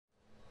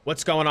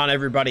What's going on,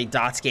 everybody?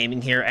 Dots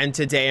Gaming here, and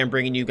today I'm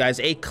bringing you guys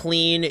a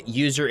clean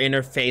user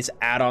interface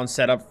add-on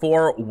setup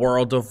for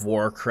World of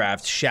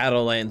Warcraft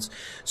Shadowlands.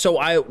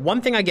 So one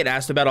thing I get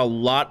asked about a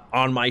lot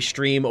on my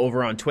stream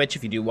over on Twitch,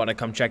 if you do want to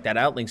come check that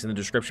out, links in the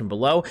description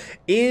below,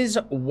 is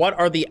what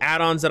are the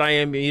add-ons that I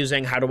am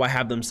using? How do I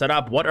have them set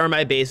up? What are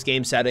my base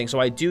game settings? So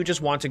I do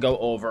just want to go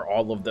over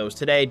all of those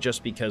today,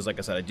 just because, like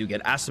I said, I do get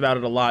asked about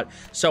it a lot.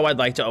 So I'd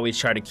like to always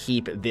try to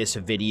keep this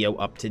video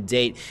up to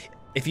date.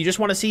 If you just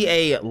want to see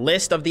a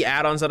list of the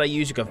add-ons that I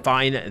use, you can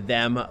find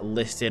them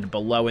listed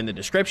below in the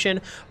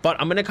description.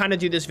 But I'm going to kind of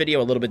do this video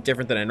a little bit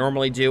different than I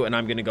normally do, and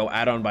I'm going to go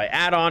add-on by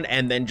add-on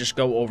and then just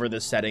go over the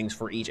settings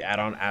for each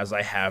add-on as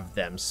I have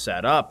them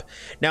set up.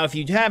 Now, if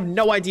you have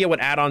no idea what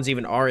add-ons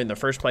even are in the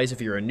first place, if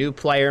you're a new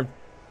player,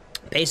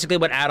 basically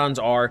what add-ons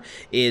are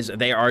is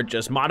they are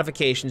just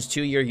modifications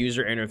to your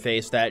user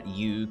interface that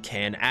you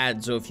can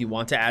add. So if you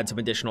want to add some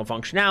additional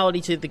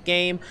functionality to the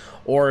game,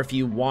 or if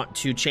you want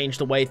to change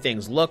the way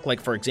things look,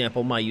 like for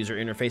example, my user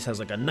interface has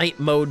like a night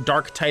mode,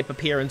 dark type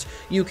appearance,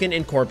 you can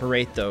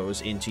incorporate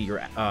those into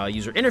your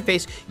user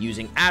interface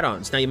using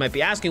add-ons. Now you might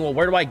be asking, well,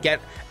 where do I get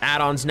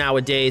add-ons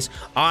nowadays?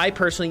 I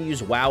personally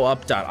use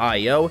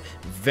WoWup.io.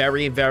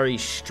 Very, very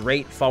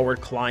straightforward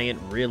client,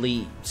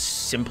 really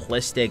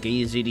simplistic,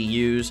 easy to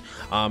use.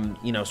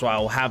 So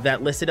I'll have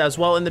that listed as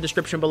well in the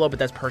description below, but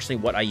that's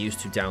personally what I use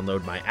to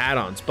download my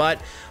add-ons.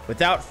 But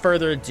without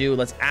further ado,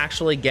 let's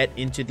actually get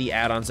into the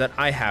add-ons that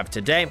I have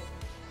today,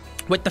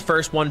 with the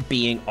first one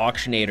being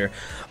Auctionator.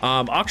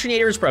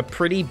 Auctionator is a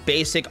pretty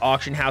basic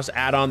auction house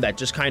add-on that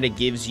just kind of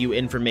gives you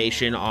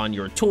information on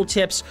your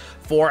tooltips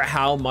for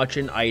how much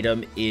an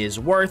item is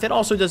worth. It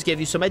also does give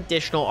you some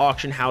additional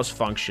auction house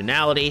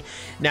functionality.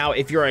 Now,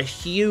 if you're a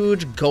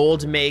huge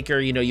gold maker,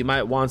 you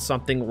might want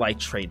something like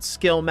Trade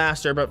Skill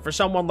Master, but for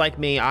someone like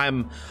me,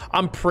 I'm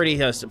pretty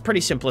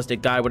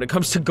simplistic guy when it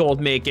comes to gold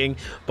making,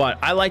 but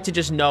I like to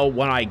just know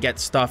when I get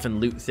stuff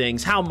and loot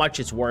things, how much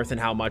it's worth and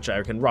how much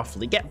I can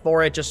roughly get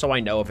for it, just so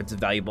I know if it's a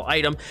valuable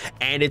item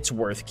and it's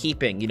worth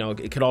keeping.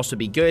 It could also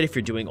be good if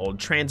you're doing old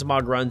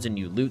transmog runs and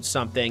you loot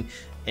something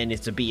and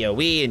it's a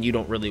BOE and you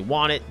don't really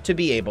want it, to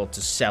be able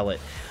to sell it.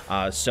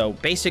 So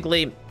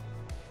basically,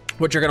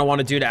 what you're going to want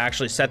to do to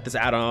actually set this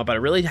add-on up, I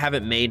really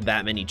haven't made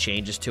that many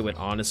changes to it,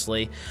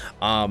 honestly.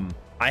 I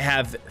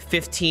have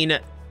 15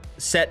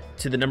 set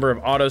to the number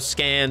of auto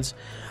scans,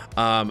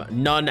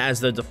 none as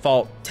the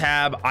default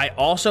tab. I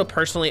also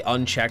personally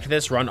unchecked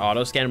this run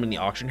auto scan when the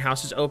auction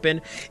house is open.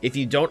 If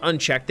you don't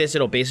uncheck this,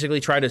 it'll basically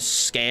try to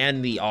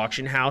scan the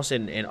auction house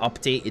and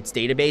update its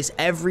database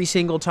every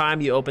single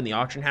time you open the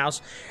auction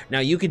house. Now,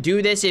 you could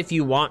do this if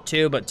you want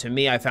to, but to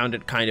me, I found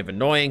it kind of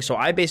annoying, so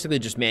I basically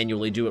just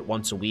manually do it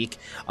once a week.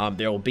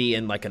 There will be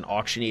in like an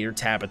Auctionator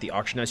tab at the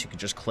auction house. You can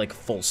just click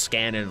full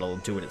scan and it'll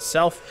do it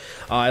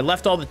itself. I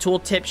left all the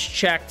tooltips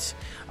checked.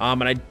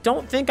 And I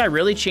don't think I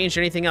really changed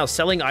anything else.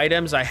 Selling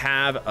items, I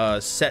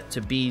have set to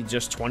be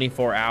just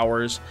 24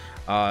 hours.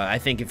 I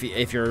think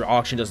if your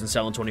auction doesn't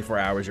sell in 24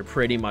 hours, you're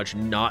pretty much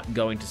not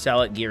going to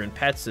sell it. Gear and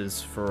pets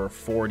is for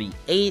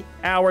 48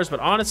 hours. But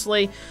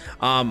honestly,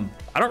 I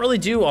didn't really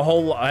do a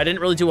whole lot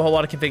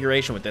of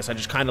configuration with this. I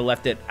just kind of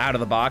left it out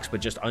of the box, but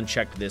just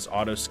unchecked this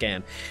auto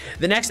scan.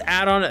 The next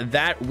add-on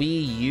that we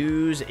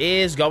use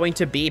is going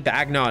to be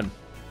Bagnon.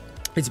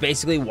 It's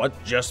basically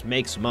what just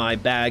makes my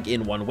bag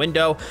in one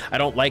window. I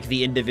don't like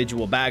the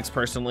individual bags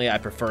personally. I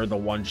prefer the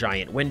one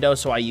giant window,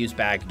 so I use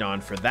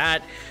Bagnon for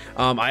that.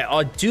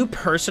 I do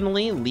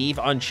personally leave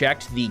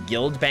unchecked the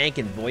guild bank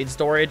and void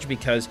storage,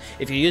 because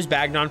if you use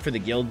Bagnon for the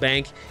guild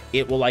bank,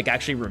 it will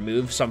actually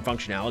remove some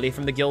functionality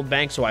from the guild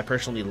bank. So I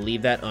personally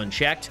leave that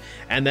unchecked,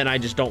 and then I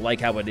just don't like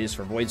how it is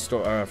for the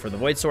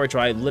void storage. So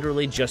I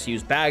literally just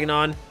use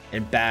Bagnon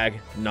and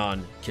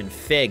Bagnon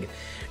config.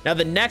 Now,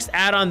 the next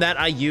add-on that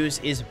I use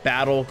is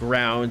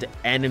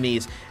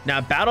BattleGroundEnemies. Now,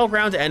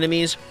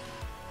 BattleGroundEnemies,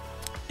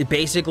 it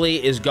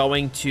basically is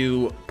going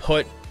to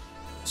put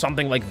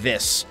something like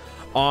this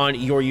on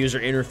your user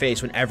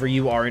interface whenever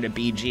you are in a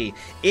BG.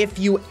 If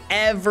you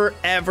ever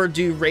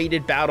do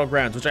rated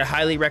Battlegrounds, which I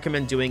highly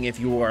recommend doing if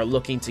you are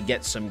looking to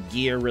get some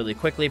gear really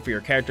quickly for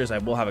your characters, I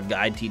will have a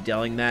guide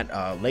detailing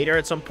that later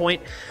at some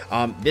point.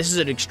 This is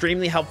an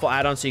extremely helpful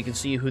add-on, so you can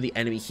see who the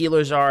enemy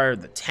healers are,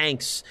 the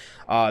tanks,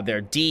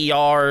 their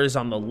DRs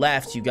on the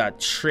left, you got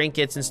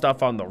trinkets and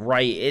stuff on the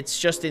right. It's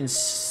just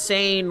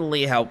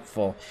insanely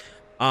helpful.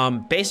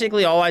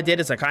 Basically, all I did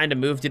is I kind of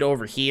moved it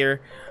over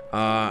here.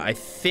 I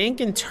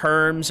think in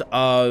terms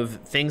of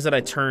things that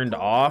I turned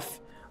off,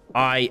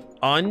 I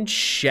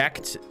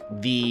unchecked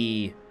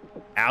the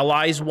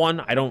allies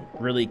one. I don't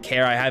really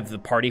care. I have the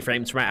party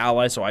frames for my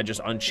allies, so I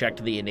just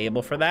unchecked the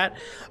enable for that.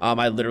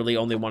 I literally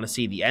only want to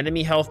see the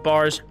enemy health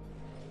bars.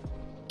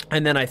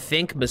 And then I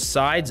think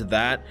besides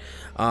that,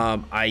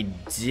 I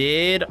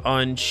did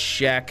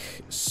uncheck,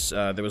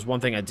 there was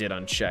one thing I did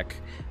uncheck.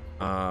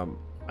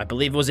 I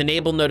believe it was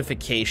enable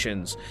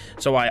notifications.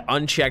 So I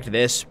unchecked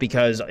this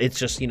because it's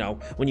just,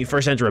 when you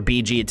first enter a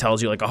BG, it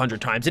tells you like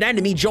 100 times, an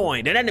enemy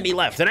joined, an enemy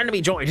left, an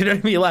enemy joined, an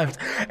enemy left.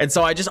 And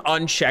so I just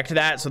unchecked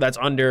that. So that's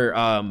under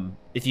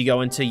if you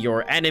go into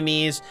your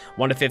enemies,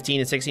 1 to 15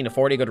 and 16 to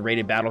 40, go to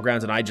rated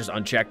battlegrounds, and I just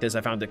unchecked this.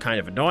 I found it kind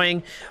of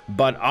annoying,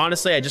 but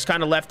honestly, I just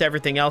kind of left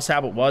everything else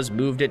how it was,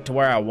 moved it to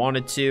where I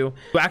wanted to.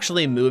 To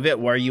actually move it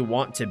where you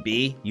want to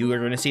be, you are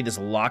going to see this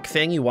lock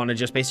thing. You want to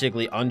just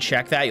basically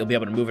uncheck that. You'll be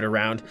able to move it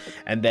around,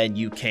 and then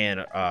you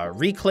can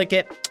re-click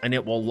it, and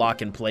it will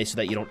lock in place so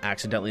that you don't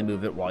accidentally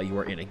move it while you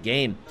are in a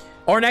game.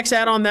 Our next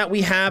add-on that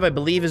we have, I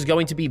believe, is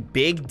going to be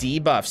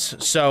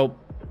BigDebuffs. So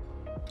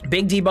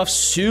BigDebuffs,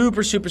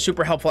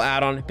 super helpful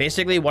add-on.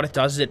 Basically what it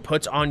does is it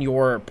puts on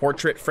your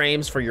portrait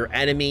frames for your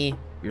enemy,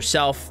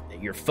 yourself,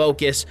 your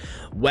focus,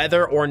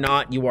 whether or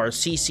not you are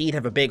CC'd,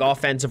 have a big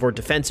offensive or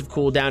defensive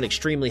cooldown,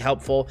 extremely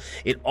helpful.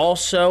 It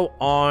also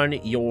on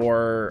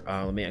your,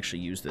 let me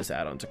actually use this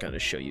add-on to kind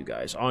of show you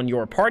guys. On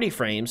your party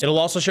frames, it'll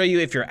also show you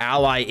if your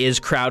ally is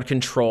crowd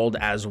controlled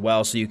as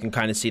well, so you can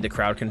kind of see the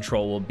crowd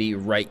control will be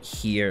right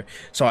here.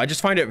 So I just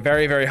find it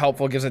very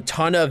helpful. It gives a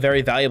ton of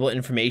very valuable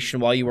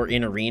information while you are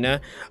in arena,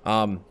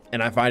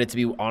 and I find it to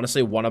be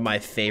honestly one of my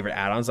favorite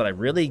add-ons that I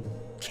really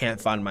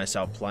can't find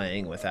myself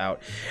playing without.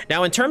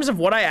 Now, in terms of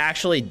what I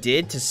actually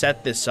did to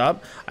set this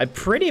up, I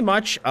pretty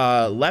much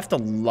left a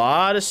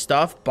lot of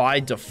stuff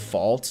by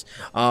default.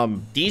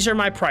 These are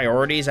my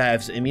priorities. I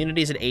have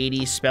immunities at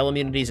 80, spell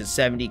immunities at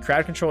 70,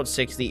 crowd control at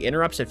 60,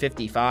 interrupts at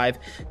 55,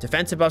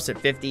 defensive buffs at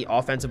 50,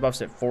 offensive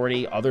buffs at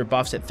 40, other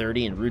buffs at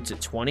 30, and roots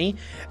at 20.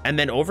 And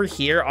then over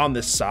here on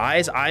the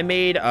size, I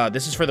made,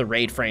 this is for the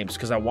raid frames,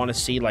 because I want to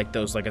see like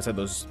those, like I said,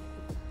 those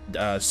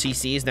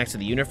CCs next to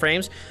the unit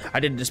frames. I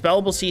did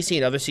dispellable CC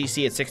and other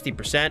CC at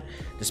 60%,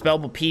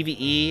 dispellable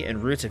PvE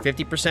and roots at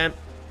 50%,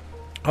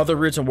 other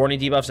roots and warning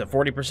debuffs at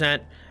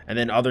 40%, and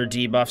then other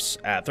debuffs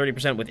at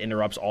 30% with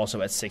interrupts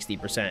also at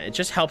 60%. It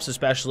just helps,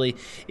 especially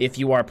if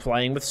you are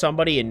playing with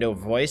somebody and no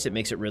voice. It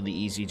makes it really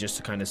easy just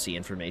to kind of see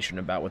information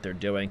about what they're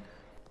doing.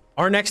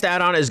 Our next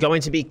add-on is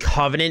going to be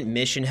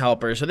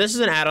CovenantMissionHelper. So this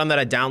is an add-on that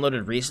I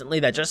downloaded recently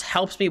that just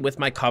helps me with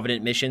my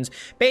Covenant missions.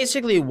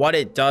 Basically, what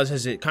it does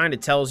is it kind of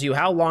tells you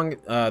how long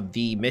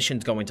the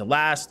mission's going to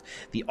last,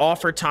 the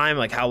offer time,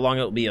 like how long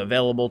it will be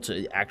available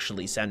to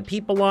actually send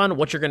people on,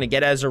 what you're going to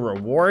get as a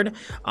reward,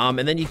 and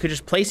then you could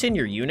just place in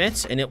your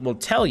units, and it will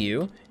tell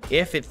you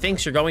if it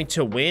thinks you're going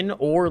to win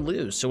or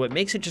lose. So it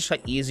makes it just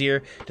like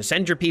easier to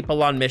send your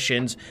people on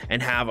missions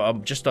and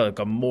have just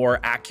a more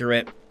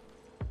accurate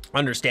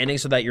understanding,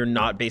 so that you're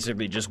not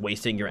basically just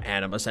wasting your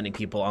anima sending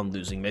people on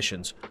losing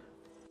missions.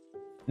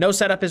 No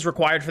setup is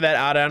required for that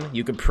add-on.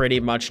 You could pretty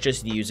much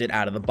just use it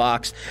out of the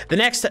box. The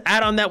next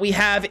add-on that we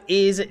have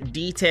is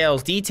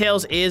Details.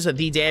 Details is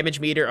the damage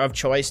meter of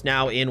choice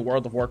now in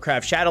World of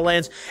Warcraft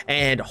Shadowlands,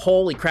 and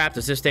holy crap,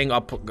 does this thing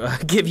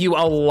give you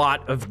a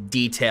lot of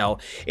detail.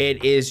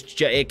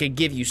 It could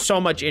give you so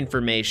much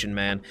information,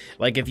 man.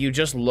 Like if you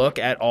just look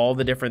at all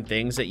the different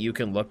things that you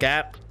can look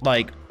at,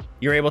 like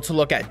you're able to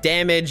look at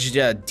damage,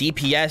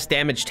 DPS,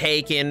 damage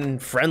taken,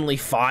 friendly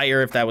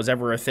fire, if that was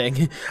ever a thing.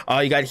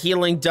 You got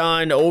healing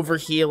done,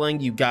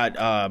 overhealing. You got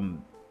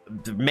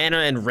mana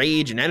and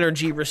rage and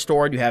energy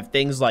restored. You have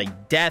things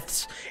like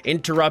deaths,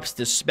 interrupts,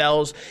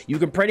 dispels. You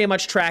can pretty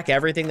much track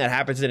everything that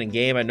happens in a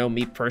game. I know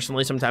me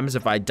personally, sometimes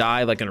if I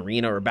die like an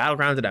arena or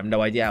battleground and I have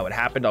no idea how it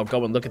happened, I'll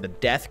go and look at the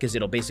death, because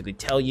it'll basically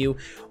tell you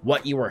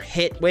what you were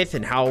hit with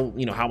and how,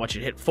 you know, how much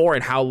it hit for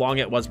and how long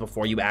it was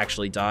before you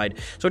actually died.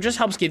 So it just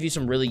helps give you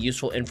some really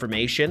useful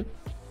information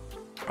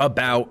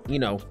about, you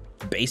know,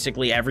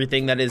 basically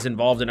everything that is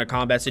involved in a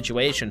combat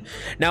situation.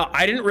 Now,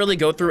 I didn't really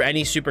go through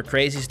any super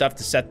crazy stuff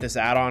to set this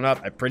add-on up.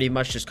 I pretty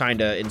much just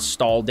kind of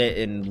installed it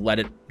and let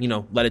it, you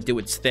know, let it do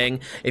its thing.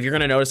 If you're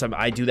gonna notice,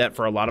 I do that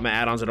for a lot of my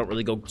add-ons. I don't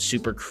really go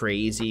super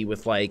crazy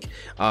with like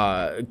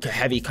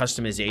heavy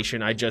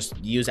customization. I just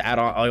use a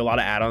lot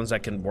of add-ons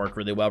that can work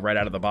really well right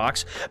out of the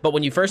box. But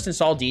when you first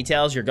install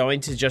Details, you're going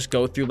to just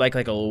go through like a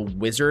little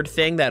wizard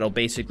thing that'll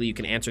basically, you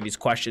can answer these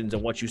questions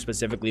and what you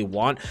specifically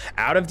want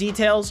out of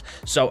Details.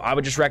 So I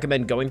would just recommend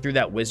going through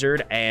that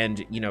wizard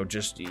and, you know,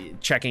 just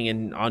checking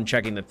and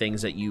unchecking the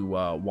things that you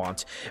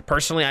want.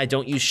 Personally, I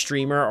don't use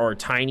Streamer or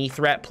Tiny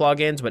Threat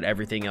plugins, but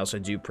everything else I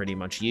do pretty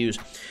much use.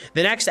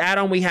 The next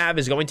add-on we have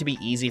is going to be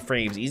Easy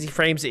Frames. Easy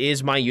Frames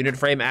is my unit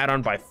frame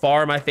add-on, by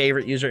far my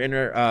favorite unit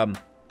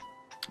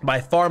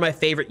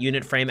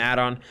frame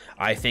add-on.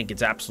 I think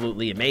it's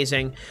absolutely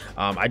amazing.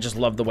 I just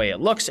love the way it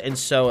looks, and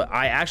so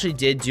I actually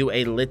did do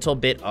a little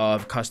bit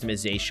of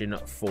customization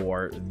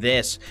for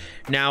this.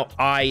 Now,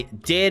 I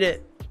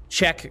did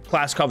check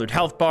class colored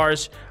health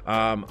bars.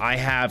 I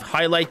have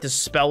highlight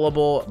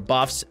dispellable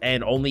buffs,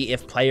 and only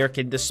if player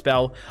can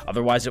dispel,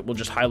 otherwise it will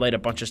just highlight a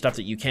bunch of stuff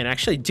that you can't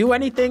actually do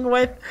anything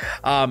with,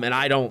 and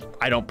I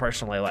don't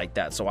personally like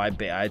that, so I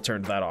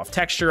turned that off.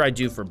 Texture I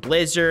do for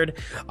Blizzard.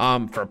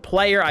 For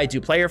player, I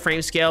do player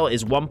frame scale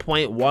is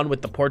 1.1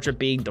 with the portrait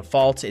being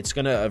default. It's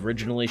gonna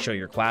originally show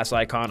your class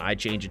icon. I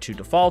change it to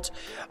default.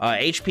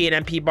 HP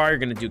and MP bar, you're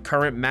gonna do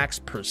current max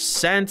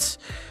 %.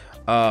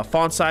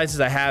 Font sizes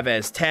I have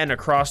as 10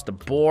 across the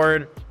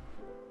board,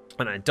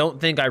 and I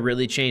don't think I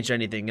really changed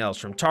anything else.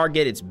 From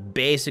target, it's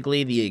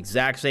basically the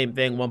exact same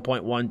thing,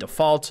 1.1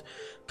 default.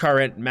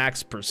 current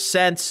max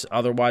percent.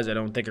 Otherwise, I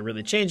don't think it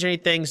really changed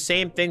anything.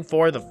 Same thing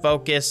for the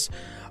focus.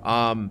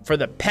 For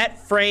the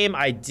pet frame,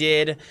 I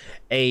did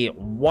a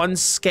 1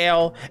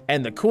 scale,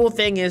 and the cool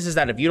thing is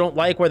that if you don't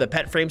like where the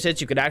pet frame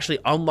sits, you can actually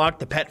unlock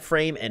the pet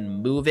frame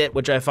and move it,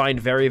 which I find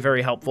very,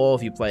 very helpful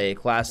if you play a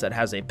class that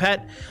has a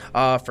pet.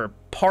 For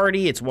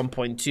party, it's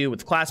 1.2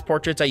 with class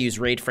portraits. I use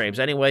raid frames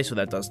anyway, so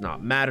that does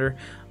not matter.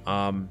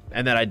 And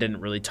then I didn't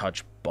really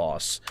touch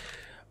boss.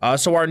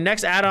 So our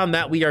next add-on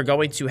that we are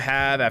going to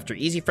have after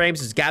easy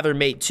frames is Gather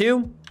Mate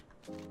 2.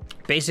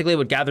 Basically,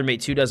 what Gather Mate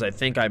 2 does, I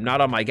think I'm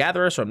not on my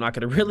gatherer, so I'm not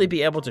going to really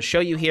be able to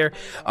show you here.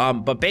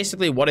 But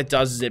basically, what it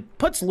does is it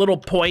puts little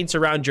points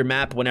around your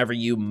map whenever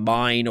you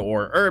mine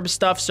or herb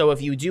stuff. So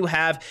if you do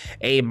have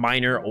a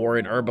miner or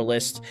an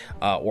herbalist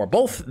or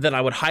both, then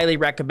I would highly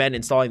recommend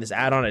installing this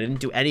add-on. I didn't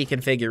do any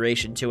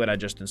configuration to it. I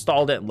just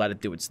installed it and let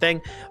it do its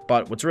thing.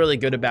 But what's really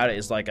good about it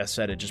is, like I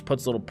said, it just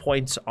puts little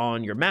points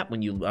on your map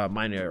when you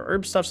mine or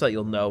herb stuff so that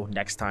you'll know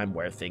next time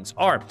where things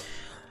are.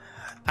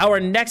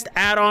 Our next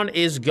add-on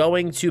is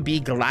going to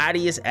be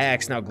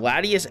GladiusEx. Now,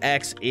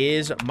 GladiusEx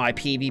is my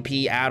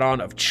PvP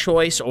add-on of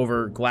choice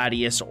over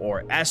Gladius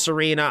or S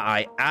Arena.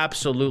 I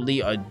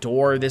absolutely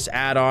adore this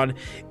add-on.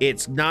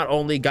 It's not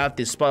only got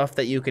the stuff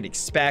that you could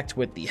expect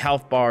with the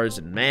health bars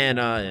and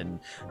mana and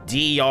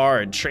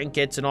DR and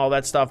trinkets and all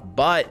that stuff,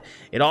 but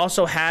it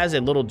also has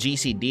a little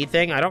GCD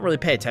thing. I don't really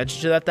pay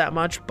attention to that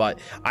much, but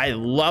I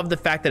love the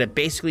fact that it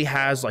basically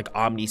has like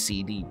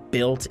OmniCD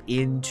built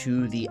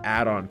into the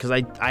add-on, because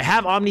I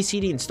have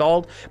OmniCD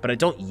installed, but I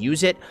don't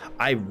use it.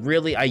 I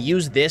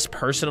use this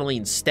personally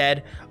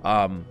instead,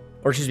 or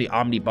excuse me,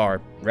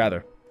 OmniBar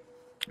rather.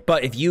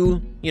 But if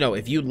you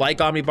like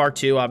OmniBar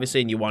too,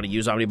 obviously, and you want to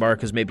use OmniBar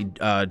because maybe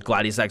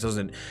GladiusEx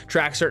doesn't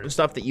track certain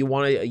stuff that you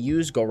want to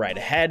use, go right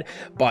ahead.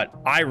 But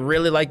I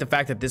really like the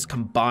fact that this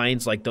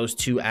combines like those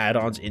two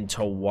add-ons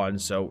into one.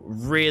 So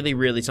really,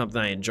 really something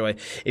I enjoy.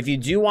 If you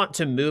do want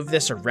to move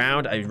this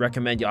around, I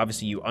recommend you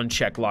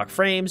uncheck lock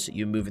frames,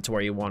 you move it to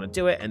where you want to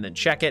do it, and then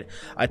check it.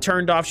 I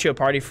turned off show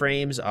party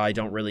frames. I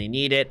don't really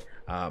need it.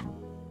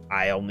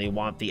 I only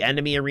want the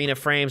enemy arena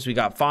frames. We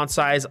got font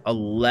size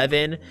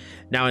 11.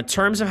 Now, in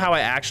terms of how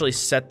I actually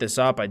set this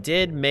up, I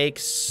did make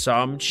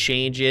some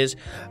changes.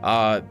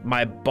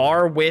 My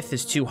bar width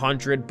is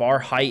 200. Bar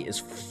height is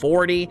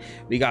 40.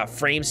 We got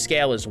frame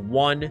scale is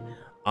 1.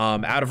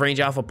 Out of range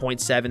alpha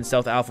 0.7,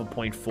 stealth alpha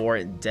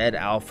 0.4, and dead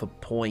alpha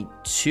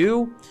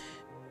 0.2.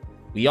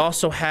 We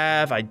also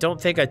have, I don't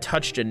think I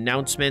touched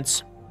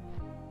announcements.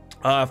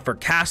 For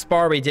cast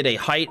bar, we did a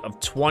height of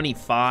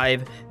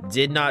 25,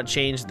 did not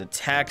change the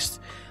text.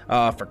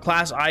 For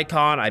class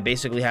icon, I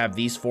basically have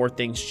these 4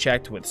 things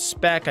checked with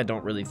spec. I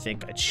don't really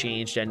think I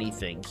changed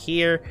anything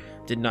here.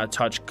 Did not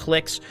touch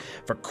clicks.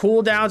 For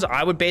cooldowns,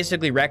 I would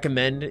basically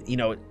recommend,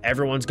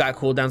 everyone's got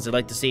cooldowns they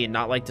like to see and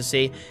not like to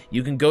see.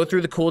 You can go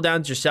through the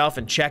cooldowns yourself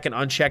and check and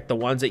uncheck the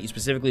ones that you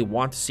specifically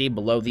want to see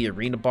below the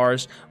arena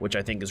bars, which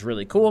I think is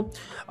really cool.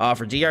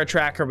 For DR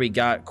tracker, we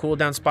got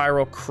cooldown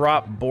spiral,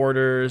 crop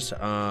borders.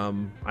 I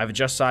have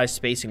adjust size,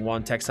 spacing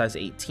 1, text size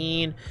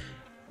 18.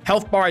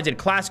 Health bar, I did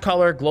class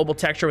color, global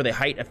texture with a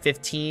height of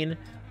 15.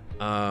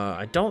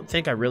 I don't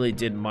think I really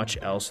did much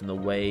else in the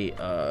way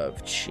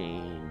of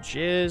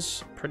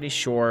changes. Pretty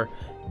sure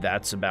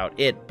that's about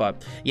it.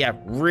 But yeah,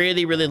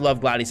 really, really love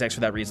GladiusEx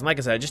for that reason. Like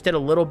I said, I just did a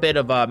little bit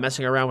of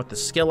messing around with the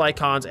skill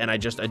icons, and I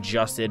just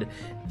adjusted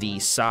the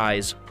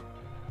size,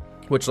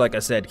 which, like I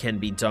said, can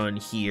be done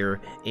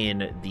here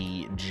in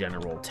the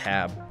general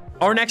tab.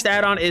 Our next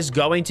add-on is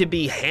going to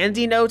be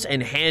HandyNotes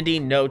and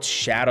HandyNotes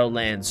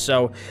Shadowlands.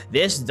 So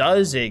this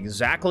does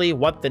exactly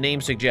what the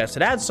name suggests.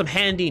 It adds some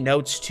handy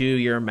notes to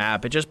your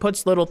map. It just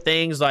puts little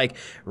things like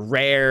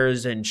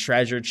rares and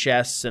treasure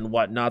chests and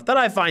whatnot that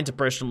I find to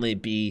personally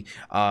be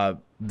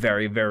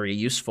very, very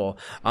useful.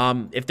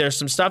 If there's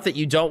some stuff that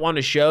you don't want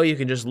to show, you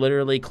can just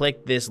literally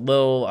click this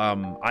little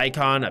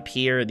icon up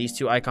here. These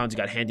 2 icons, you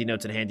got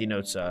HandyNotes and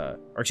HandyNotes,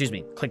 or excuse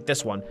me, click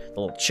this one, the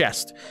little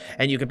chest,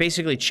 and you can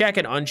basically check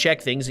and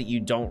uncheck things that you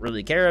don't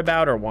really care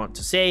about or want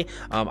to see.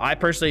 I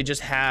personally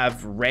just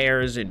have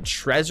rares and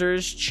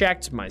treasures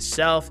checked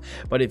myself,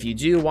 but if you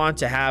do want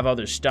to have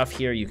other stuff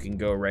here, you can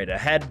go right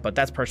ahead, but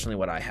that's personally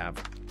what I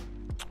have.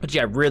 But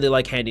yeah, I really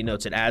like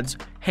HandyNotes. It adds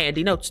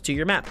handy notes to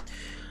your map.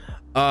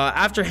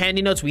 After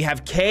HandyNotes, we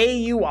have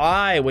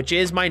KUI, which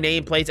is my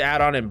nameplates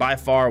add-on and by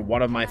far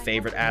one of my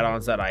favorite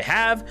add-ons that I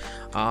have.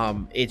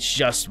 It's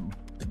just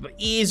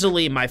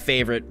easily my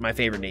favorite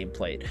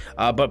nameplate.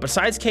 But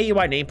besides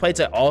KUI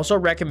nameplates, I also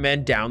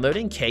recommend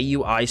downloading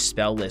KUI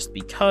spell list,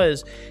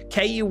 because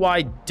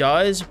KUI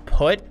does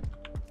put,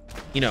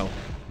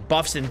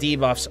 buffs and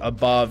debuffs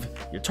above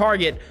your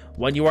target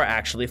when you are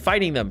actually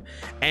fighting them.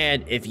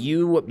 And if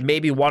you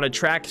maybe want to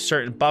track a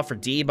certain buff or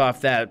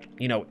debuff that,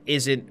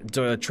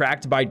 isn't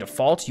tracked by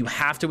default, you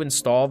have to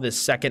install this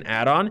second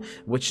add-on,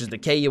 which is the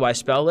KUI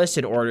spell list,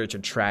 in order to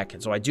track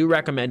it. So I do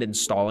recommend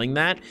installing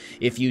that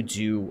if you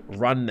do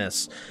run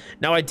this.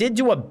 Now, I did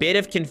do a bit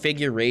of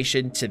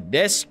configuration to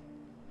this.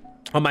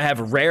 I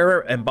have rare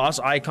and boss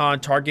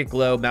icon, target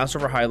glow, mouse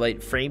over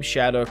highlight, frame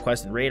shadow,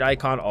 quest and raid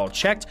icon all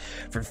checked.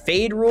 For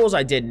fade rules,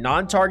 I did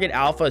non-target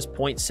alpha is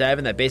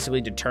 0.7. That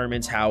basically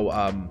determines how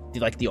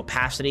the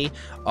opacity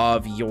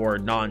of your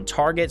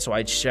non-target. So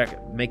I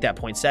make that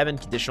 0.7.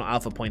 Conditional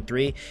alpha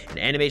 0.3, and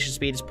animation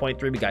speed is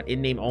 0.3. We got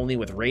in-name only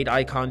with raid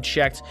icon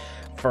checked.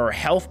 For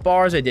health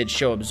bars, I did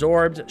show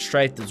absorbed,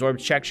 striped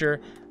absorbed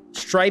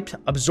striped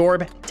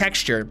absorb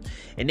texture,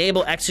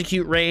 enable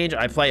execute range.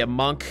 I play a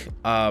monk.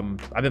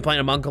 I've been playing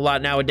a monk a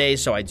lot nowadays,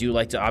 so I do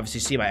like to obviously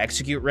see my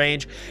execute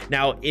range.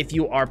 Now, if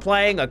you are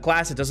playing a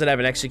class that doesn't have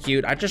an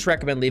execute, I just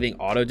recommend leaving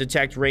auto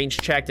detect range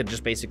checked. It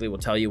just basically will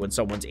tell you when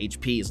someone's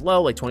HP is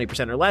low, like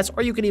 20% or less,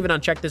 or you can even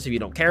uncheck this if you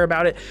don't care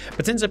about it.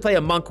 But since I play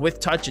a monk with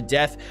touch of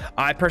death,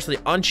 I personally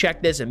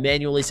unchecked this and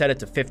manually set it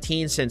to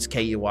 15 since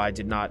KUI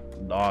did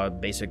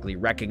not basically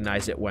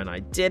recognize it when I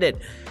did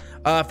it.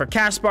 For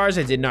cast bars,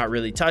 I did not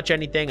really touch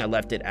anything. I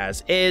left it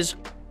as is.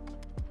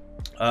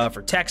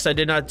 For text, I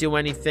did not do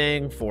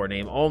anything. For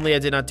name only, I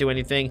did not do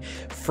anything.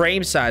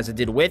 Frame size, I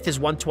did width is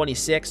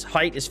 126,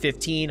 height is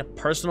 15,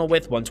 personal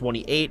width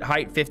 128,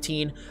 height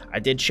 15. I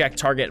did check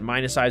target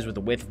minus size with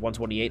a width of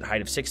 128,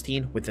 height of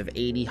 16, width of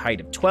 80, height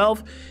of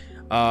 12.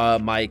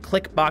 My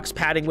click box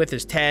padding width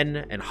is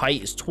 10 and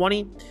height is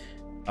 20.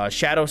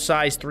 Shadow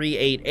size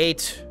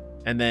 388,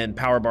 and then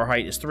power bar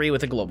height is 3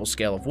 with a global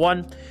scale of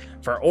 1.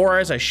 For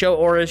auras, I show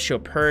auras, show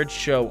purge,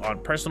 show on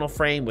personal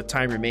frame with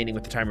time remaining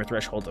with the timer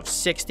threshold of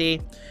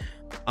 60.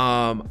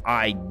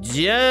 I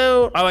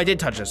did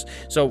touch this.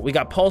 So we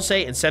got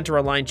pulsate and center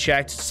align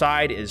checked.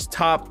 Side is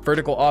top,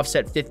 vertical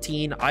offset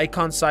 15,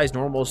 icon size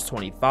normal is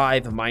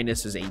 25,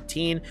 minus is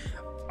 18.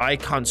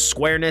 Icon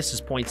squareness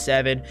is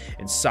 0.7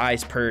 and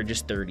size purge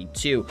is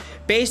 32.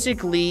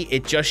 Basically,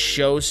 it just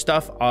shows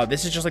stuff.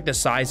 This is just like the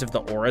size of the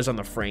auras on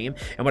the frame.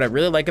 And what I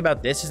really like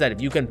about this is that if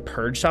you can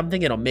purge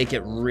something, it'll make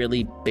it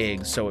really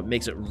big. So it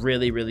makes it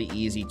really, really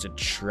easy to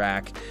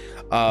track.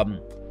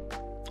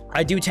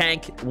 I do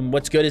tank.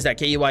 What's good is that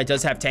KUI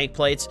does have tank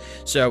plates,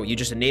 so you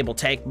just enable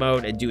tank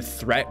mode and do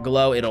threat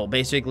glow. It'll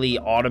basically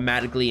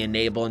automatically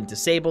enable and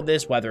disable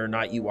this whether or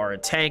not you are a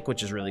tank,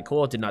 which is really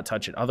cool. It did not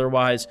touch it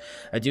otherwise.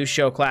 I do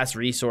show class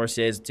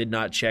resources, did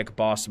not check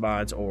boss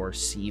mods or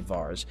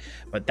CVARs,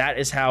 but that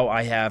is how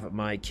I have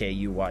my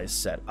KUI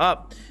set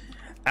up.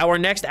 Our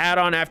next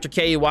add-on after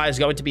KUI is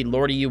going to be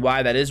Lorti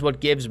UI. That is what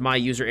gives my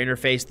user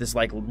interface this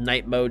like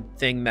night mode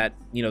thing that,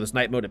 you know, this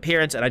night mode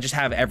appearance, and I just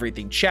have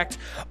everything checked.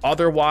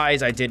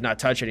 Otherwise, I did not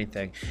touch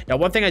anything. Now,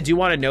 one thing I do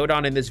want to note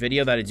on in this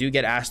video that I do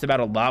get asked about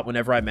a lot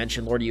whenever I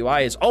mention Lorti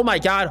UI is, oh my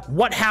God,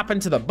 what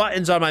happened to the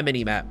buttons on my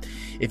mini-map?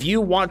 If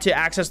you want to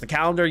access the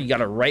calendar, you got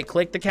to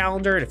right-click the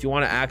calendar, and if you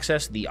want to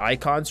access the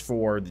icons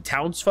for the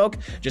townsfolk,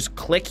 just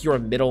click your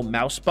middle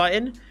mouse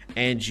button,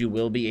 and you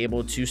will be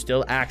able to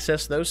still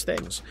access those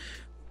things.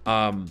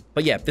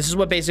 But yeah, this is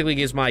what basically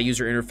gives my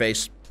user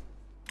interface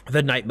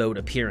the night mode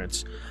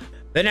appearance.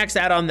 The next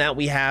add-on that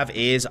we have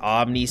is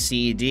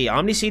OmniCD.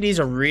 OmniCD is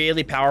a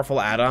really powerful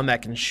add-on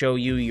that can show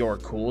you your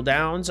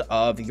cooldowns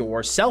of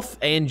yourself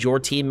and your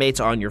teammates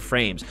on your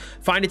frames.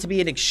 Find it to be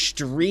an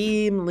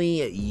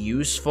extremely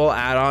useful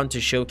add-on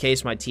to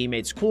showcase my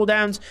teammates'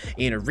 cooldowns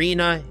in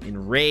arena,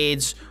 in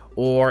raids,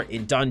 or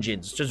in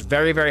dungeons. Just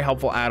very, very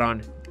helpful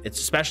add-on. It's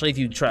especially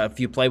if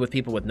you play with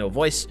people with no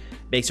voice,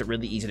 makes it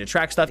really easy to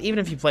track stuff. Even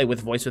if you play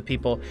with voice with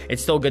people,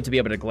 it's still good to be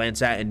able to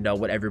glance at and know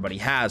what everybody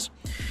has.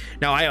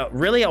 Now, I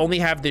really only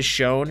have this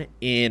shown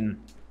in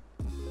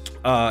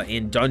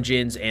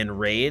dungeons and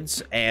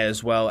raids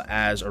as well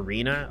as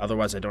arena.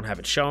 Otherwise, I don't have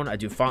it shown. I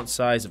do font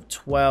size of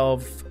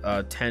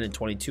 12, 10, and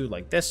 22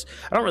 like this.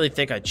 I don't really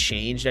think I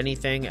changed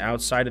anything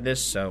outside of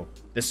this, so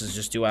this is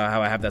just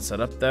how I have that set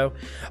up, though.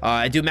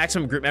 I do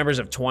maximum group members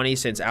of 20,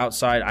 since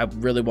outside I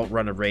really won't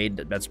run a raid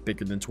that's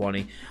bigger than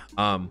 20.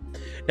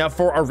 Now,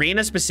 for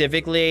arena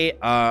specifically,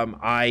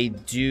 I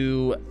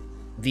do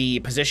the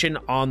position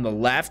on the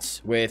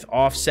left with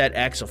offset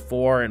X of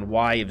 4 and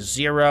Y of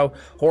 0,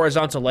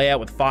 horizontal layout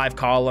with 5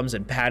 columns,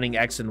 and padding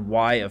X and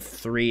Y of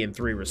 3 and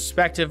 3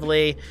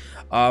 respectively.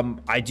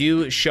 I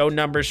do show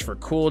numbers for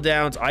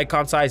cooldowns.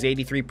 Icon size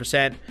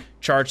 83%,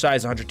 charge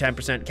size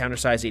 110%, counter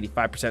size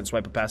 85%,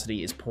 swipe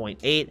opacity is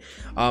 0.8.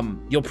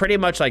 You'll pretty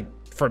much, like,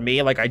 for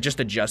me, like, I just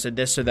adjusted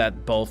this so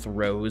that both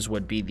rows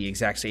would be the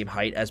exact same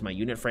height as my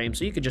unit frame,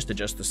 so you could just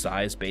adjust the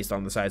size based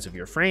on the size of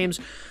your frames.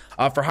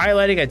 For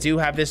highlighting, I do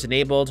have this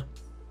enabled.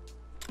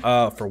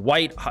 For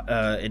white,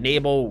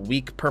 enable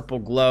weak purple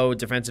glow,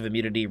 defensive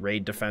immunity,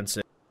 raid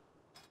defensive.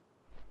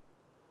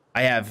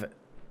 I have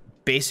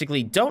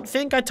basically, don't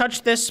think I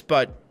touched this,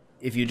 but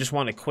if you just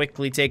want to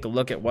quickly take a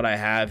look at what I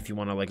have, if you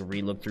want to like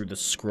re-look through the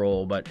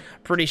scroll, but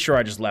pretty sure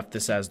I just left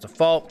this as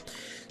default.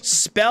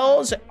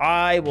 Spells,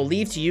 I will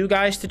leave to you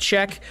guys to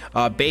check.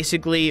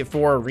 Basically,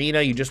 for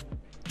arena, you just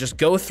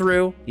go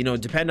through, you know,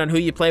 depend on who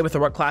you play with or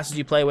what classes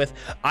you play with.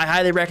 I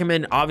highly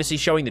recommend obviously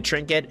showing the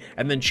trinket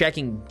and then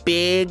checking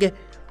big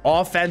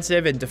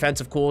offensive and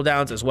defensive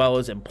cooldowns, as well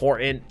as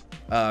important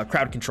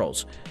crowd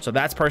controls. So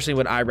that's personally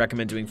what I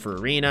recommend doing for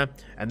arena.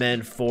 And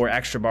then for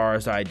extra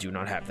bars, I do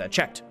not have that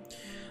checked.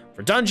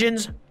 For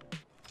dungeons,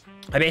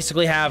 I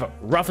basically have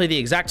roughly the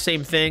exact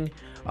same thing,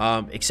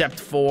 except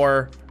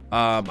for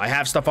I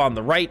have stuff on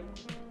the right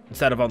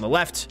instead of on the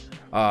left.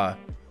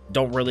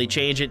 Don't really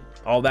change it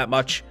all that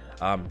much.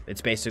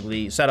 It's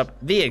basically set up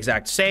the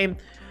exact same.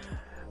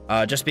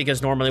 Just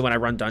because normally when I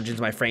run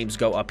dungeons, my frames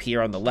go up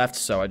here on the left,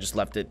 so I just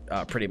left it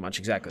pretty much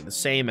exactly the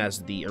same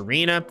as the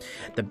arena.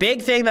 The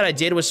big thing that I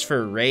did was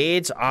for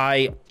raids,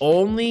 I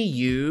only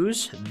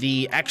use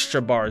the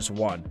extra bars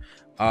one.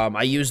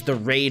 I use the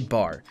raid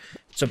bar.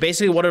 So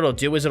basically what it'll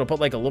do is it'll put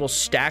like a little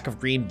stack of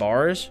green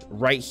bars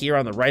right here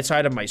on the right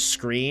side of my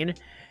screen,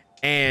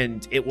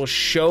 and it will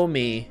show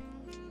me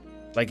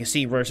like a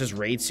C versus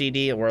raid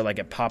CD, where like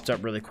it popped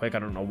up really quick. I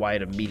don't know why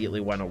it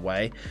immediately went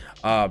away.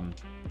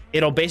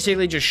 It'll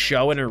basically just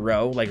show in a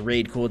row like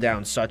raid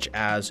cooldowns such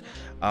as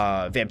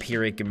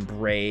Vampiric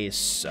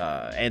Embrace,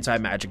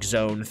 Anti-Magic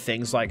Zone,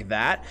 things like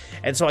that.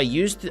 And so I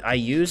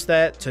used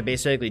that to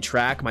basically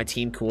track my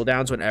team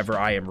cooldowns whenever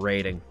I am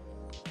raiding.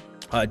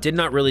 Did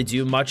not really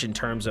do much in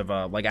terms of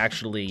like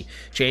actually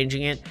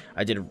changing it.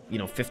 I did, you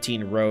know,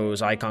 15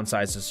 rows, icon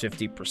size is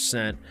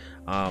 50%.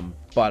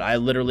 But I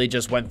literally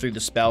just went through the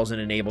spells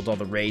and enabled all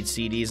the raid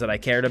CDs that I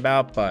cared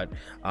about. But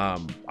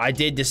I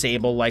did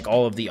disable like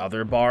all of the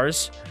other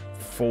bars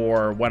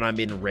for when I'm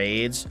in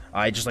raids.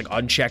 I just like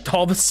unchecked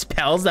all the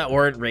spells that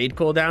weren't raid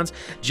cooldowns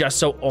just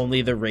so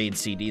only the raid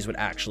CDs would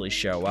actually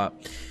show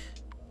up.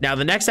 Now,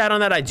 the next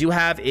add-on that I do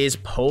have is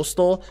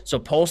Postal. So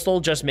Postal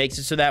just makes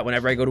it so that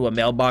whenever I go to a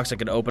mailbox, I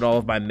can open all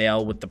of my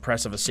mail with the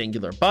press of a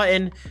singular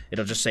button.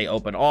 It'll just say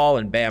open all,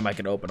 and bam, I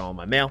can open all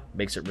my mail.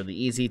 Makes it really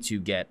easy to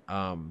get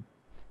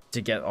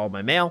all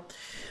my mail.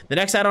 The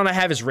next add-on I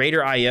have is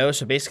Raider IO.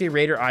 So basically,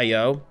 Raider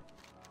IO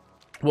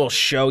will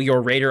show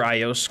your Raider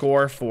IO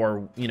score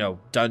for, you know,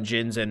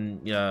 dungeons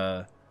and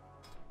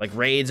like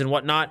raids and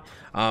whatnot.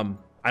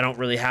 I don't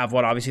really have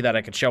one, obviously, that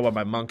I could show on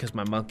my monk because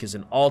my monk is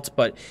an alt,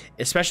 but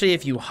especially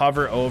if you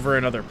hover over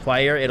another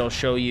player, it'll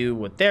show you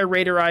what their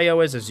Raider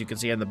IO is, as you can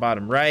see on the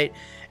bottom right.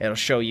 It'll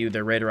show you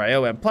their Raider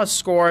IO M+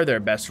 score, their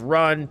best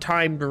run,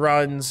 timed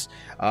runs,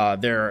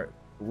 their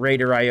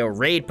Raider IO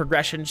raid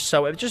progression.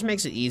 So it just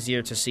makes it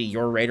easier to see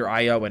your Raider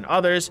IO and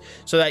others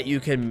so that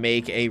you can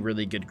make a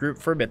really good group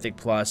for Mythic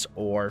Plus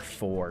or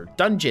for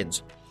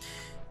dungeons.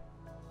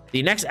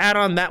 The next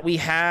add-on that we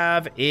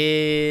have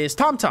is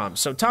TomTom.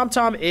 So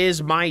TomTom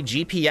is my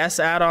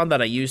GPS add-on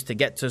that I use to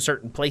get to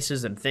certain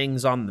places and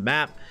things on the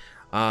map.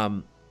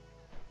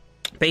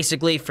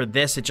 Basically, for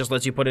this, it just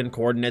lets you put in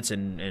coordinates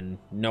and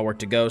know where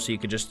to go. So you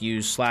could just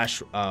use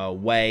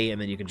 /way,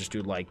 and then you can just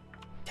do like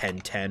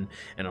 1010,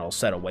 and it'll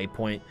set a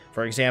waypoint,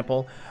 for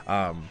example.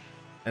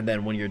 And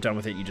then when you're done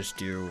with it, I just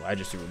do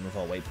remove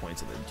all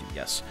waypoints and then do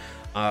yes.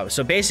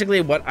 So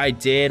basically what I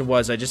did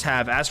was I just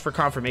have ask for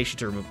confirmation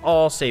to remove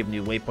all, save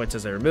new waypoints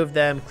as I remove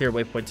them, clear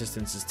waypoint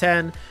distance is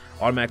 10,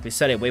 automatically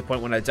set a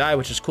waypoint when I die,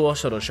 which is cool.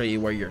 So it'll show you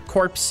where your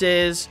corpse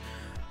is,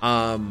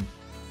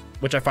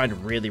 which I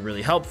find really,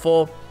 really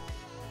helpful.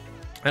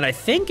 And I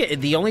think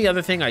the only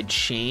other thing I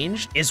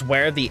changed is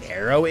where the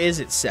arrow is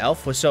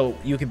itself. So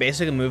you can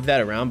basically move that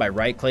around by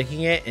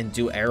right-clicking it and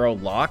do arrow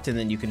locked, and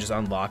then you can just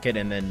unlock it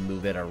and then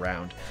move it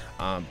around.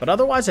 But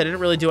otherwise, I didn't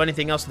really do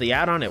anything else with the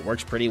add-on. It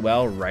works pretty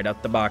well right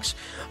out the box.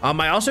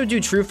 I also do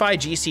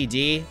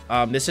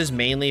TrufiGCD. This is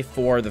mainly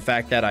for the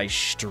fact that I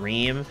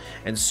stream,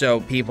 and so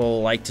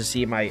people like to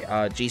see my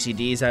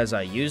GCDs as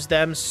I use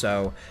them.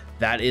 So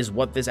that is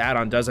what this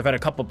add-on does. I've had a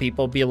couple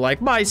people be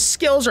like, my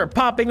skills are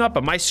popping up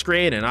on my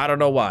screen, and I don't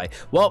know why.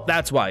 Well,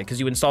 that's why, because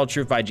you installed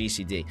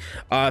TrufiGCD.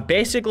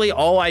 Basically,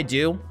 all I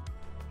do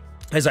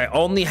is I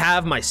only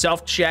have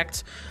myself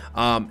checked,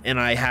 and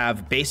I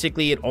have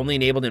basically it only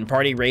enabled in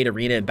party, raid,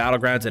 arena, and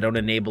battlegrounds. I don't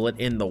enable it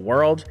in the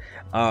world.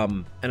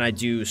 And I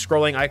do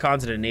scrolling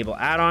icons and enable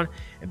add-on.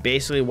 And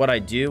basically what I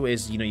do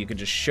is, you know, you can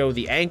just show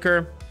the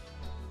anchor,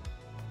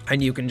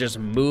 and you can just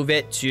move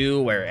it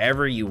to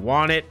wherever you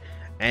want it.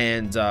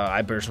 And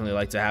I personally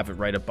like to have it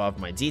right above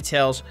my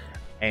details,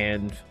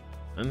 and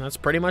that's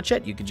pretty much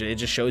it. It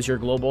just shows your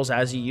globals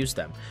as you use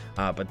them.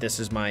 But this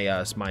is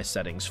my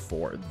settings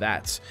for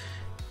that.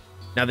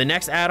 Now, the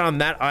next add-on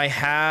that I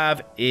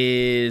have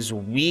is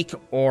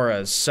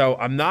Weakauras. So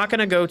I'm not going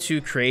to go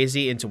too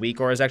crazy into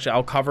Weakauras. Actually,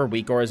 I'll cover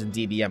Weakauras and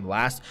DBM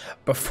last.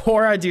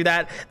 Before I do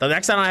that, the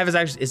next add-on I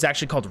have is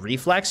actually called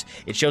REFlex.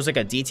 It shows like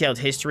a detailed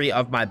history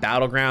of my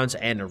battlegrounds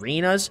and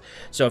arenas.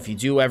 So if you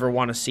do ever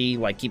want to see,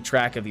 like, keep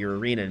track of your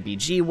arena and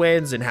BG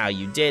wins and how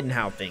you did and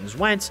how things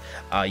went,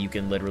 you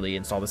can literally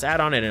install this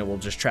add-on and it will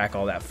just track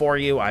all that for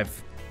you.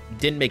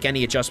 Didn't make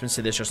any adjustments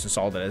to this, just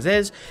installed it as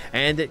is,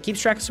 and it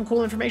keeps track of some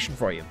cool information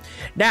for you.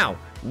 Now,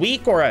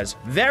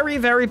 Weakauras, very,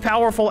 very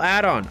powerful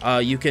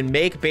add-on. You can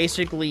make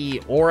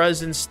basically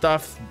auras and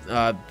stuff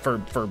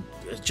for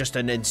just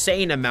an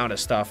insane amount of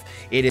stuff.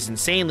 It is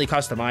insanely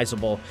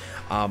customizable.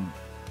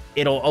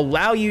 It'll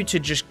allow you to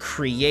just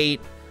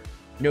create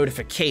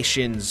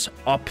notifications,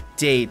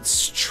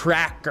 updates,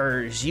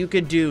 trackers. You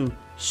could do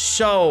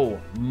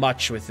so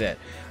much with it.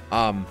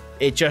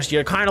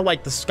 You're kind of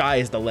like the sky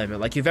is the limit.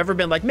 Like, you've ever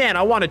been like, man,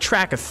 I want to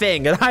track a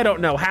thing and I don't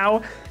know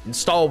how?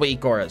 Install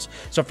Weakauras.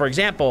 So for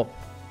example,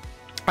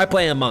 I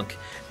play a monk,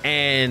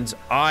 and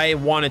I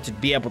wanted to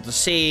be able to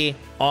see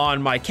on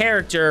my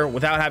character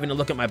without having to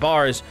look at my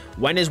bars,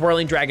 when is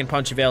Whirling Dragon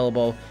Punch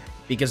available,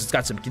 because it's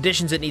got some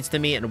conditions it needs to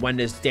meet, and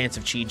when is Dance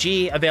of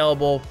Chi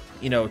available,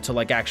 you know, to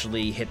like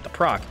actually hit the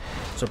proc.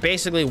 So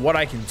basically what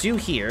I can do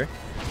here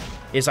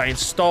is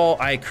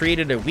I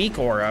created a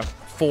Weakaura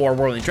for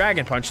Whirling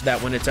Dragon Punch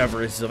that when it's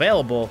ever is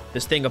available,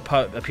 this thing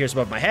appears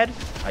above my head,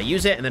 I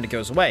use it, and then it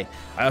goes away.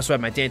 I also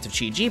have my Dance of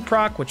Chi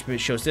proc, which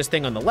shows this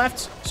thing on the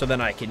left, so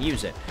then I can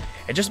use it.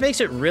 It just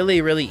makes it really,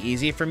 really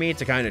easy for me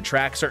to kind of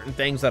track certain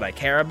things that I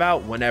care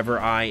about whenever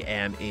I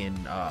am in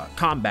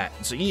combat.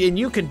 So, and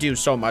you can do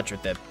so much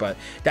with it, but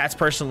that's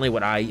personally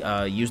what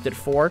I used it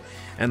for.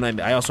 And then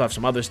I also have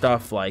some other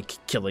stuff like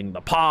killing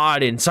the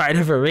pod inside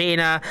of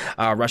Arena,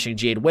 rushing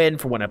Jade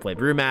Wind for when I play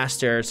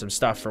Brewmaster, some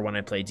stuff for when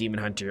I play Demon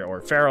Hunter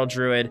or Feral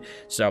Druid.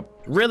 So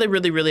really,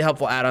 really, really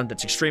helpful add-on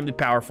that's extremely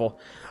powerful.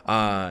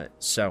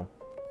 So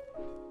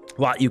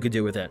a lot you could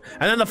do with it.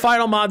 And then the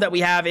final mod that we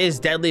have is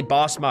Deadly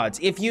Boss Mods.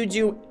 If you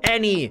do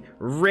any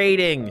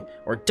raiding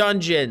or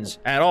dungeons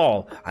at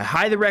all, I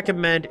highly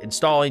recommend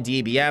installing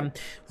DBM.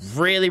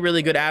 Really,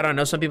 really good add-on. I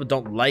know some people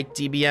don't like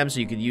DBM,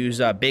 so you could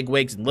use big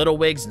wigs and little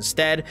wigs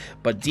instead,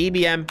 but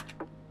DBM,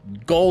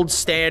 gold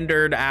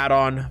standard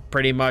add-on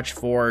pretty much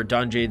for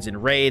dungeons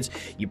and raids.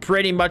 You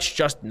pretty much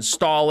just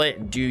install it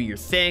and do your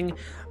thing.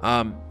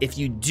 If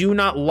you do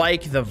not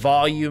like the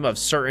volume of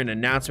certain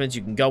announcements,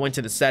 you can go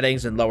into the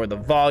settings and lower the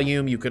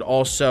volume. You could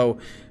also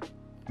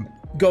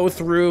go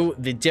through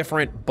the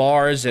different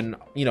bars and,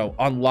 you know,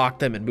 unlock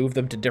them and move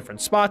them to different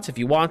spots if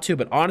you want to.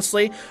 But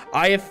honestly,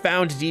 I have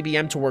found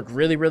DBM to work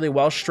really, really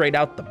well straight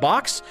out the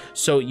box.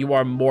 So you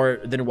are more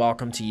than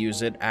welcome to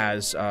use it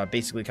as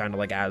basically kind of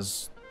like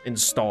as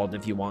installed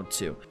if you want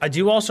to. I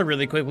do also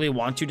really quickly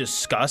want to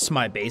discuss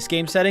my base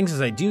game settings,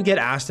 as I do get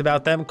asked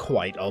about them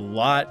quite a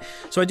lot.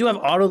 So I do have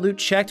auto loot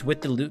checked,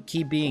 with the loot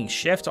key being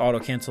shift, auto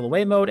cancel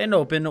away mode, and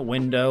open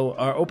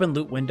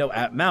loot window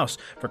at mouse.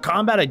 For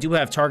combat, I do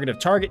have target of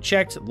target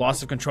checked,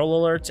 loss of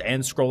control alerts,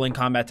 and scrolling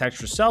combat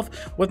text yourself,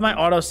 with my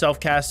auto self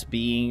cast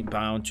being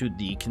bound to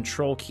the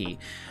control key.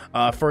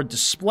 For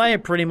display,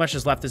 it pretty much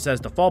is left this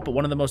as default, but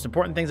one of the most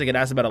important things I get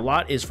asked about a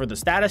lot is for the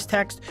status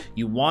text.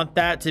 You want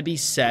that to be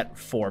set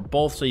for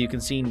both, so you can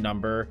see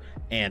number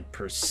and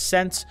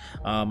percent.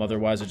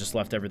 Otherwise, I just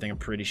left everything, I'm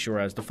pretty sure,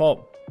 as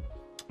default.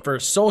 For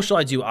social,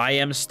 I do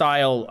IM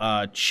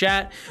style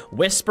chat,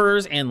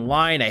 whispers, and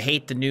line. I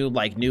hate the new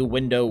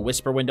window,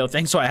 whisper window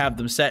thing, so I have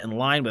them set in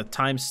line with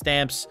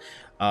timestamps.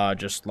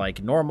 Just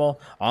like normal.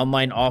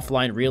 Online,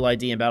 offline, real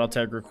ID, and battle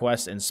tag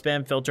requests, and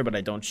spam filter, but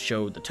I don't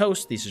show the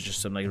toast. These are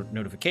just some like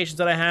notifications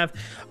that I have.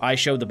 I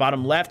show the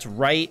bottom left,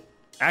 right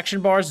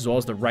action bars, as well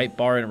as the right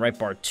bar and right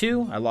bar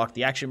 2. I lock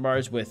the action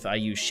bars with, I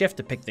use shift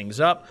to pick things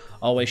up.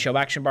 Always show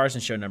action bars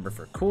and show number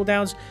for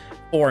cooldowns.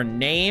 For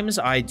names,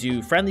 I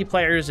do friendly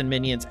players and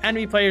minions,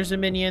 enemy players and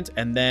minions,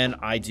 and then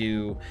I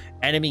do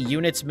enemy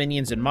units,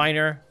 minions, and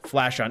minor.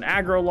 Flash on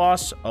aggro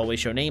loss, always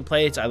show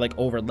nameplates. I like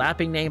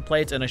overlapping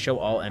nameplates, and I show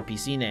all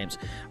NPC names.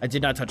 I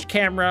did not touch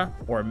camera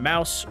or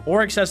mouse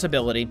or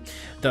accessibility.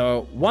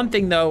 The one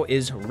thing though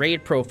is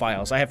raid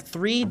profiles. I have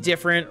 3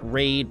 different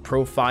raid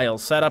profile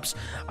setups.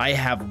 I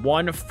have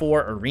one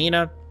for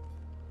arena,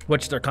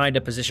 which they're kind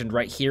of positioned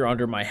right here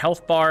under my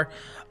health bar.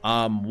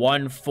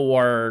 One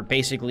for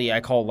basically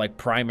I call like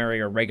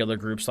primary or regular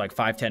groups, like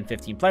 5, 10,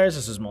 15 players.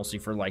 This is mostly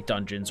for like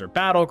dungeons or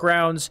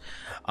battlegrounds.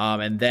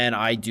 And then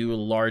I do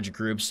large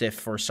groups if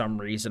for some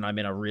reason I'm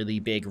in a really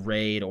big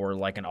raid or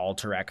like an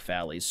Alterac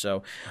Valley.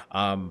 So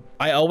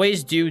I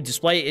always do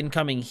display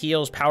incoming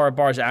heals, power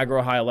bars,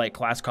 aggro highlight,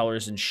 class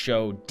colors, and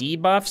show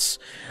debuffs.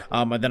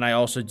 And then I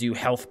also do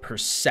health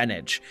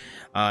percentage.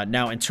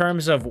 Now, in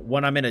terms of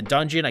when I'm in a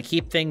dungeon, I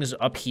keep things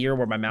up here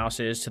where my mouse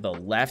is to the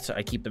left.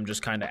 I keep them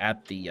just kind of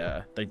at the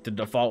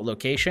default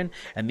location,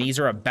 and these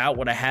are about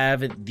what I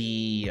have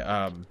the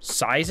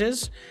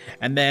sizes.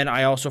 And then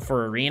I also,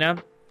 for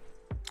arena,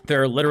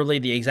 they're literally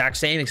the exact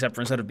same, except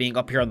for instead of being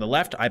up here on the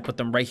left, I put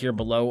them right here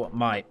below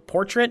my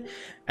portrait.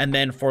 And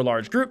then for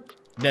large group,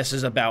 this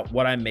is about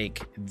what I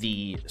make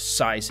the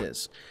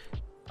sizes.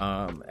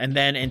 And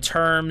then in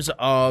terms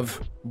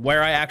of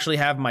where I actually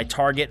have my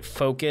target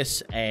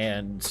focus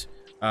and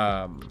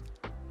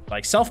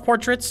like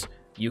self-portraits,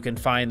 you can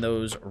find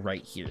those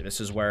right here.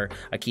 This is where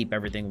I keep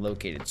everything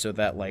located, so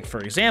that, like,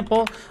 for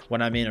example,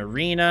 when I'm in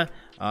arena,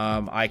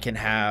 I can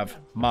have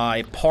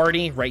my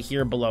party right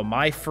here below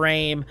my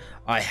frame.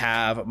 I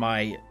have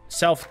my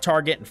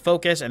self-target and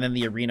focus, and then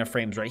the arena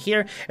frames right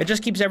here. It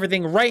just keeps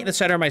everything right in the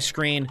center of my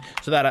screen,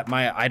 so that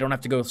I don't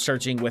have to go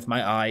searching with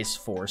my eyes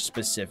for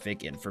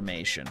specific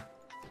information.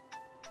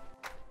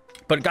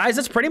 But guys,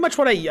 that's pretty much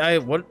what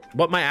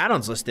what my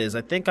add-ons list is.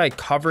 I think I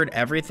covered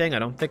everything. I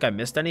don't think I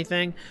missed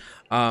anything.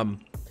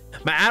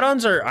 My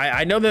add-ons are,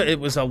 I know that it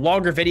was a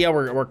longer video.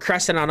 We're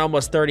cresting on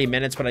almost 30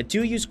 minutes, but I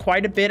do use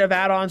quite a bit of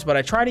add-ons, but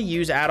I try to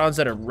use add-ons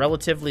that are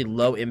relatively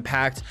low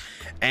impact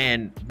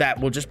and that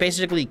will just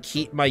basically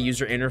keep my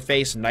user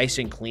interface nice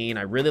and clean.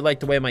 I really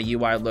like the way my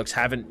UI looks.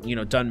 Haven't, you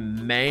know,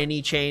 done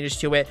many changes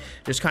to it.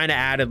 Just kind of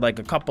added like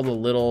a couple of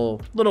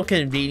little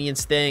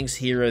convenience things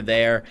here or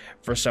there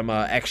for some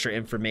extra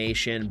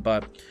information.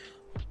 But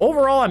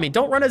overall, I mean,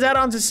 don't run as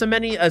add-ons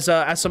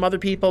as some other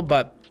people,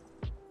 but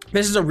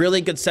this is a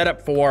really good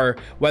setup for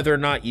whether or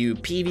not you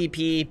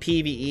PvP,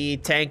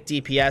 PvE, tank,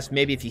 DPS.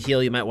 Maybe if you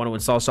heal, you might want to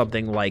install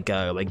something like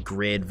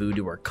Grid,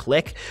 Voodoo, or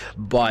Click.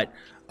 But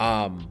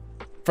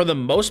for the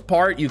most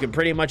part, you can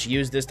pretty much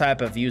use this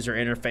type of user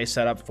interface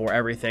setup for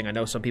everything. I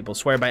know some people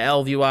swear by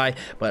ElvUI,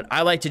 but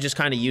I like to just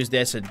kind of use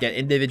this and get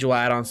individual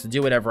add-ons to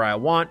do whatever I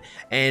want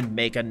and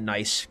make a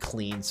nice,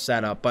 clean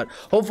setup. But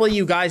hopefully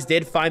you guys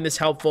did find this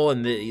helpful,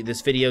 and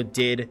this video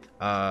did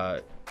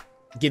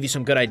give you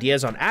some good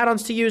ideas on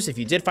add-ons to use. If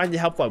you did find it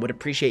helpful, I would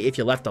appreciate if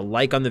you left a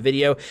like on the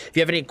video. If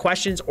you have any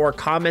questions or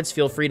comments,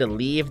 feel free to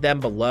leave them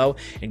below.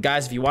 And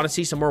guys, if you want to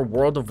see some more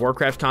World of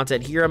Warcraft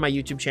content here on my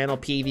YouTube channel,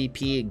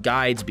 PvP,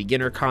 guides,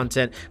 beginner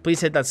content,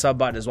 please hit that sub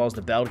button as well as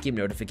the bell to keep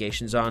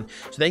notifications on.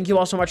 So thank you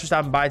all so much for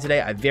stopping by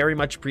today. I very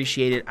much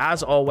appreciate it.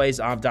 As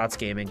always, I'm Dots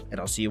Gaming, and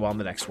I'll see you all in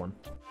the next one.